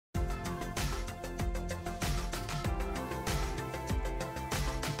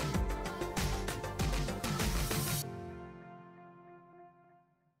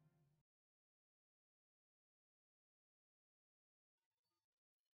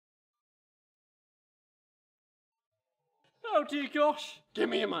Oh dear gosh. Give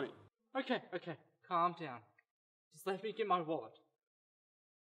me your money. Okay, calm down. Just let me get my wallet.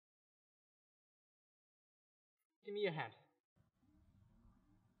 Give me your hand.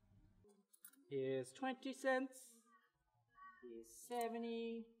 Here's 20 cents. Here's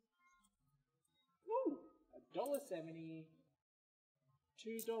 70. Woo! $1.70.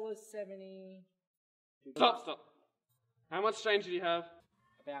 $2.70. Stop. How much change do you have?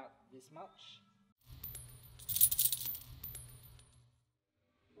 About this much.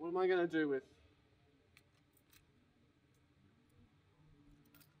 What am I gonna do with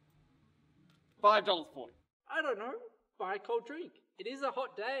 $5.40? I don't know. Buy a cold drink. It is a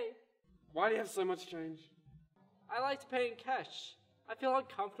hot day. Why do you have so much change? I like to pay in cash. I feel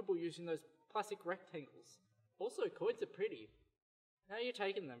uncomfortable using those plastic rectangles. Also, coins are pretty. Now you're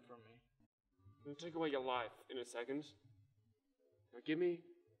taking them from me. I'll take away your life in a second. Now give me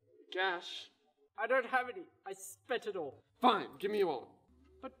cash. I don't have any. I spent it all. Fine, give me your wallet.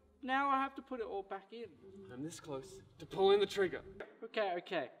 But now I have to put it all back in. I'm this close to pulling the trigger.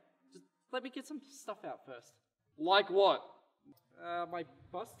 Okay. Just let me get some stuff out first. Like what? My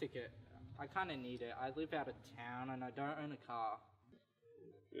bus ticket. I kinda need it. I live out of town and I don't own a car.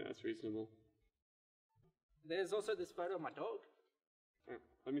 Yeah, that's reasonable. There's also this photo of my dog. Oh,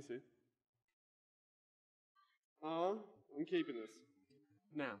 let me see. Oh, I'm keeping this.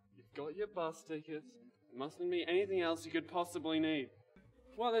 Now, you've got your bus ticket. There mustn't be anything else you could possibly need.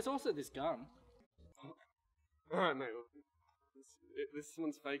 Well, there's also this gun. Alright, mate. Well, this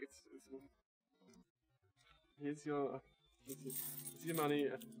one's fake. It's here's your money.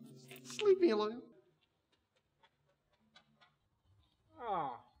 Just leave me alone.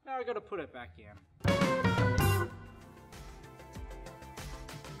 Oh, now I gotta put it back in.